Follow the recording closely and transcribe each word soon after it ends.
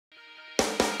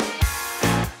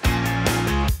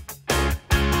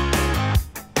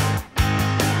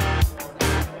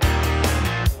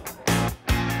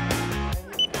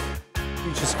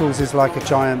FutureSchools is like a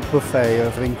giant buffet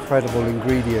of incredible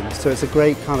ingredients, so it's a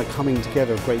great kind of coming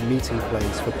together, a great meeting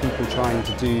place for people trying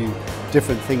to do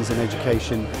different things in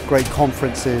education. Great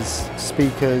conferences,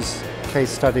 speakers, case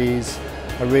studies,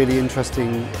 a really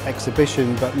interesting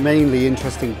exhibition, but mainly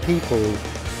interesting people.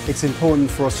 It's important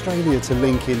for Australia to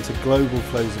link into global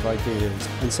flows of ideas,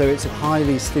 and so it's a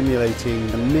highly stimulating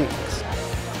mix.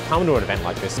 Come to an event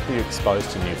like this, be exposed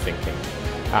to new thinking.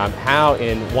 How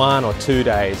in 1 or 2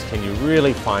 days can you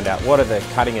really find out what are the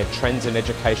cutting edge trends in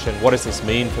education, what does this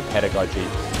mean for pedagogy,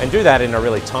 and do that in a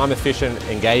really time efficient,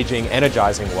 engaging,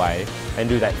 energising way, and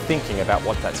do that thinking about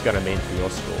what that's going to mean for your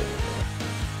school.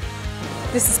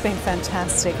 This has been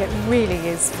fantastic, it really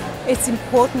is. It's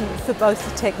important for both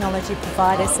the technology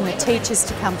providers and the teachers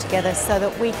to come together so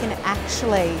that we can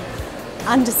actually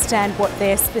understand what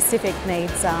their specific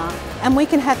needs are, and we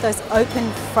can have those open,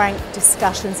 frank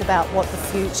discussions about what the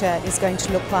future is going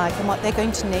to look like and what they're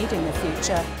going to need in the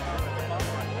future.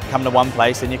 Come to one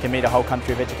place and you can meet a whole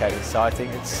country of educators, so I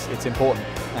think it's important,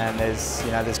 and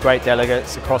there's great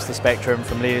delegates across the spectrum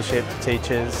from leadership to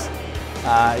teachers.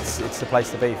 It's the place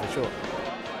to be for sure.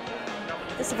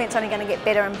 This event's only going to get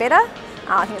better and better.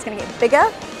 I think it's going to get bigger,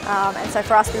 and so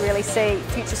for us we really see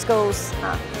FutureSchools,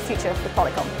 future with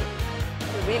Polycom.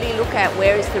 We really look at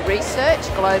where is the research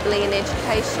globally in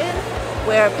education,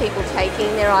 where are people taking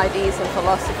their ideas and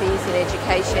philosophies in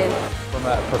education. From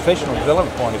a professional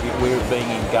development point of view, we're being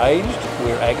engaged,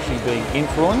 we're actually being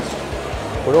influenced,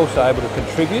 we're also able to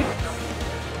contribute.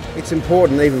 It's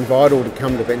important, even vital, to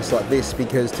come to events like this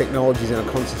because technology is in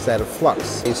a constant state of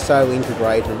flux. It's so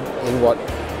integrated in what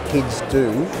kids do.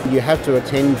 You have to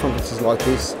attend conferences like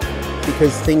this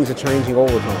because things are changing all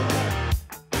the time.